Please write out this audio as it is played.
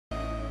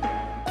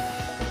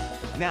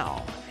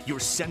Now, your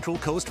Central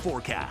Coast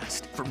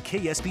forecast from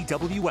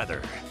KSBW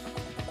Weather.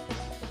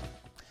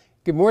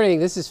 Good morning,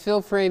 this is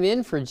Phil Frame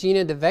in for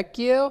Gina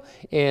DeVecchio,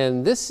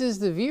 and this is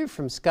the view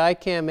from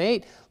Skycam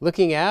 8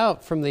 looking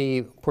out from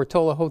the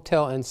Portola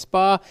Hotel and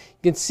Spa.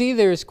 You can see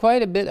there's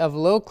quite a bit of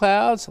low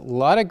clouds, a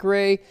lot of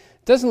gray.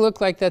 Doesn't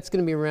look like that's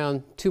going to be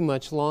around too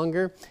much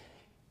longer.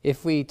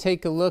 If we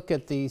take a look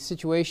at the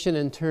situation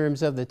in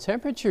terms of the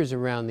temperatures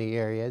around the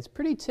area, it's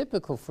pretty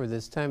typical for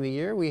this time of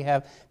year. We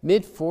have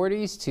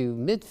mid-40s to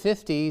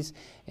mid-50s,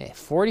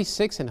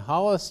 46 in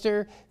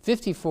Hollister,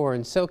 54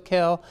 in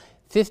Soquel,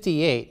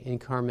 58 in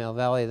Carmel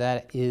Valley.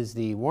 That is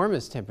the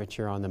warmest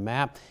temperature on the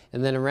map.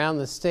 And then around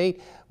the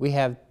state, we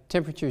have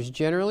temperatures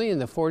generally in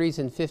the 40s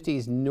and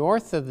 50s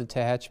north of the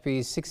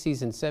Tehachapi's,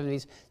 60s and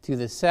 70s to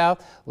the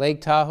south. Lake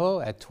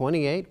Tahoe at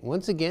 28.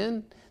 Once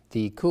again,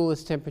 the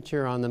coolest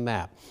temperature on the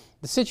map.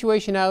 The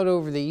situation out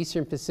over the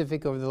eastern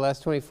Pacific over the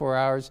last 24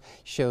 hours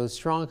shows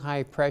strong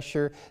high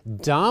pressure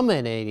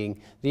dominating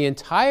the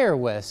entire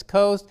west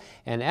coast,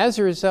 and as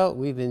a result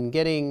we've been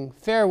getting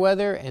fair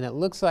weather, and it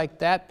looks like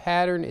that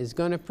pattern is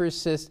going to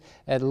persist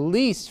at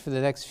least for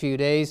the next few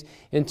days.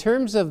 In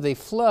terms of the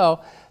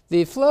flow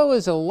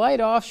is a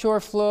light offshore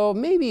flow,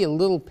 maybe a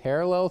little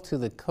parallel to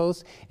the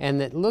coast,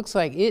 and it looks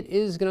like it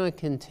is going to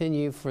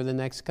continue for the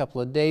next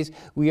couple of days.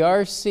 We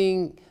are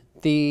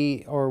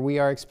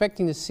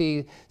expecting to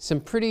see some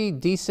pretty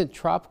decent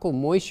tropical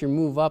moisture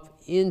move up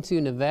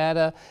into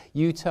Nevada,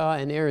 Utah,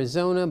 and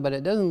Arizona, but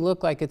it doesn't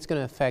look like it's going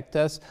to affect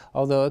us,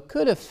 although it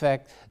could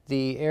affect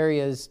the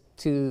areas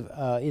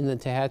in the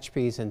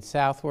Tehachapi's and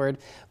southward.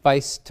 By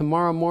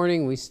tomorrow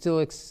morning, we still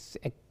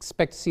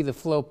expect to see the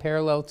flow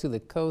parallel to the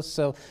coast,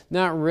 so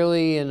not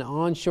really an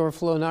onshore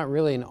flow, not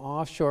really an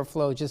offshore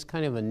flow, just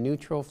kind of a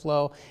neutral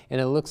flow, and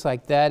it looks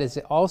like that is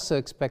also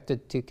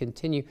expected to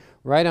continue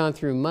right on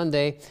through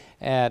Monday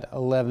at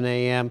 11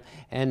 a.m.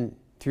 and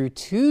through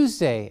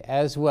Tuesday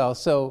as well.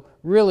 So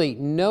really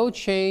no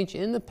change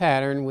in the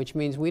pattern, which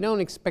means we don't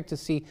expect to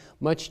see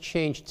much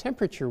change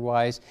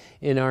temperature-wise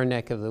in our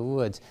neck of the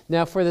woods.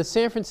 Now for the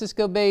San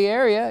Francisco Bay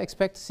Area,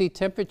 expect to see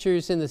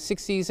temperatures in the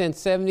 60s and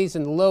 70s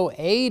and low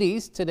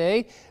 80s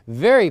today.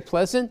 Very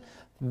pleasant.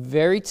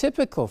 Very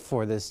typical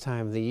for this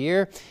time of the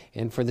year.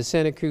 And for the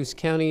Santa Cruz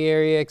County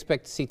area,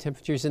 expect to see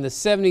temperatures in the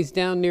 70s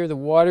down near the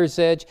water's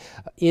edge,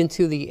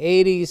 into the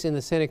 80s in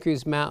the Santa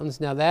Cruz Mountains.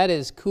 Now that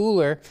is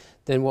cooler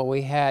than what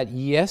we had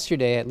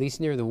yesterday, at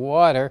least near the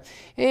water.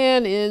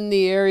 And in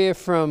the area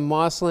from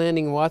Moss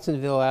Landing,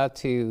 Watsonville out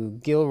to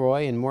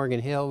Gilroy and Morgan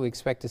Hill, we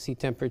expect to see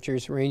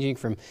temperatures ranging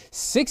from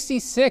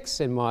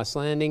 66 in Moss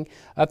Landing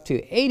up to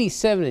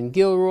 87 in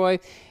Gilroy.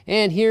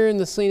 And here in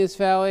the Salinas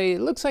Valley,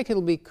 it looks like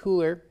it'll be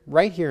cooler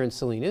right here in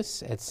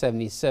Salinas at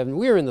 77.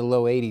 We were in the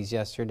low 80s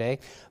yesterday.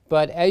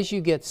 But as you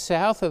get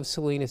south of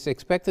Salinas,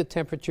 expect the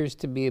temperatures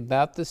to be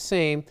about the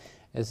same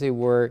as they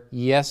were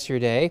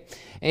yesterday.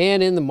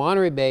 And in the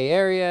Monterey Bay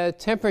area,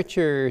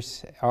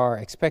 temperatures are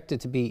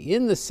expected to be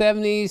in the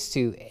 70s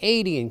to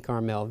 80 in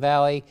Carmel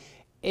Valley,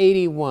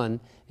 81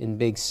 in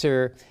Big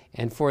Sur.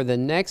 And for the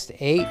next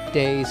 8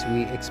 days,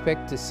 we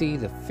expect to see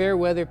the fair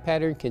weather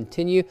pattern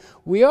continue.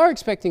 We are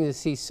expecting to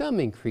see some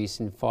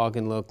increase in fog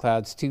and low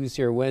clouds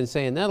Tuesday or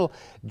Wednesday, and that'll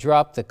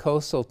drop the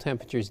coastal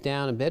temperatures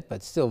down a bit,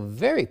 but still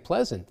very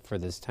pleasant for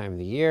this time of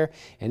the year.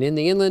 And in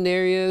the inland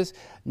areas,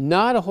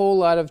 not a whole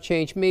lot of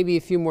change, maybe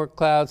a few more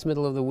clouds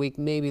middle of the week,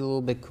 maybe a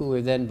little bit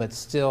cooler then, but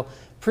still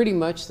pretty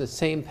much the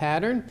same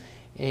pattern.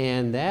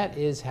 And that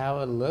is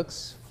how it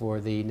looks for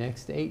the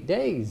next 8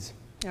 days.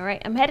 All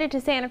right, I'm headed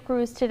to Santa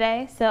Cruz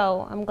today,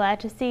 so I'm glad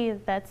to see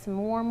that's some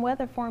warm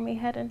weather for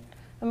me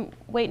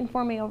waiting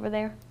for me over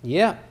there.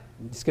 Yeah,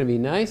 it's going to be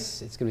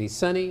nice, it's going to be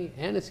sunny,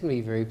 and it's going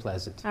to be very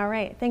pleasant. All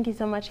right, thank you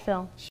so much,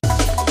 Phil.